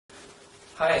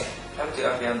Hi, I'm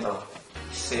Cubeacon,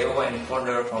 CEO and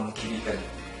founder from Cubeacon.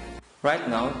 Right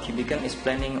now, Cubeacon is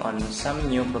planning on some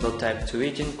new prototype to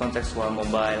widen contextual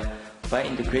mobile by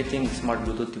integrating smart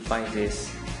Bluetooth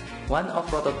devices. One of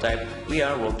prototype we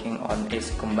are working on is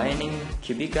combining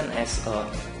Cubeacon as a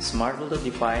smart Bluetooth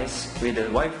device with a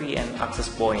Wi-Fi and access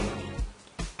point.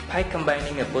 By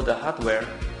combining both the hardware,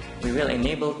 we will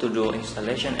enable to do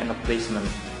installation and placement.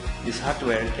 This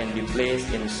hardware can be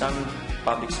placed in some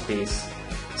public space,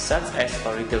 such as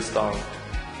a retail store.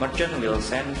 Merchant will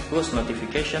send push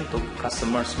notification to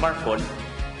customer smartphone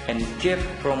and give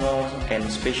promos and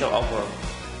special offer.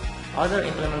 Other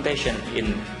implementation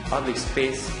in public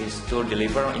space is to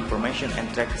deliver information and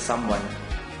track someone.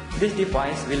 This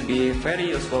device will be very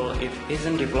useful if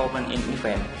isn't development in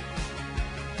event.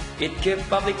 It gives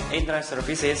public internet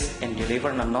services and deliver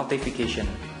a notification.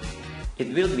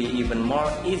 It will be even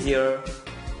more easier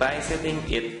by setting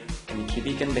it in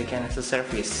Cubeacon backend as a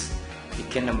service. You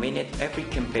can manage every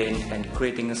campaign and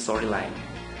creating a storyline.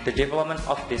 The development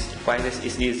of these devices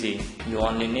is easy. You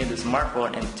only need a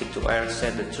smartphone and tick-to-air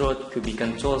set the truth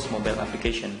Cubeacon tools mobile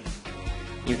application.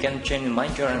 You can change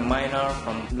major and minor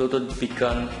from Bluetooth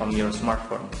beacon from your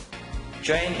smartphone.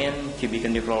 Join in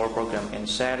Cubeacon developer program and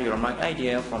share your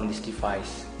idea from this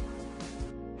device.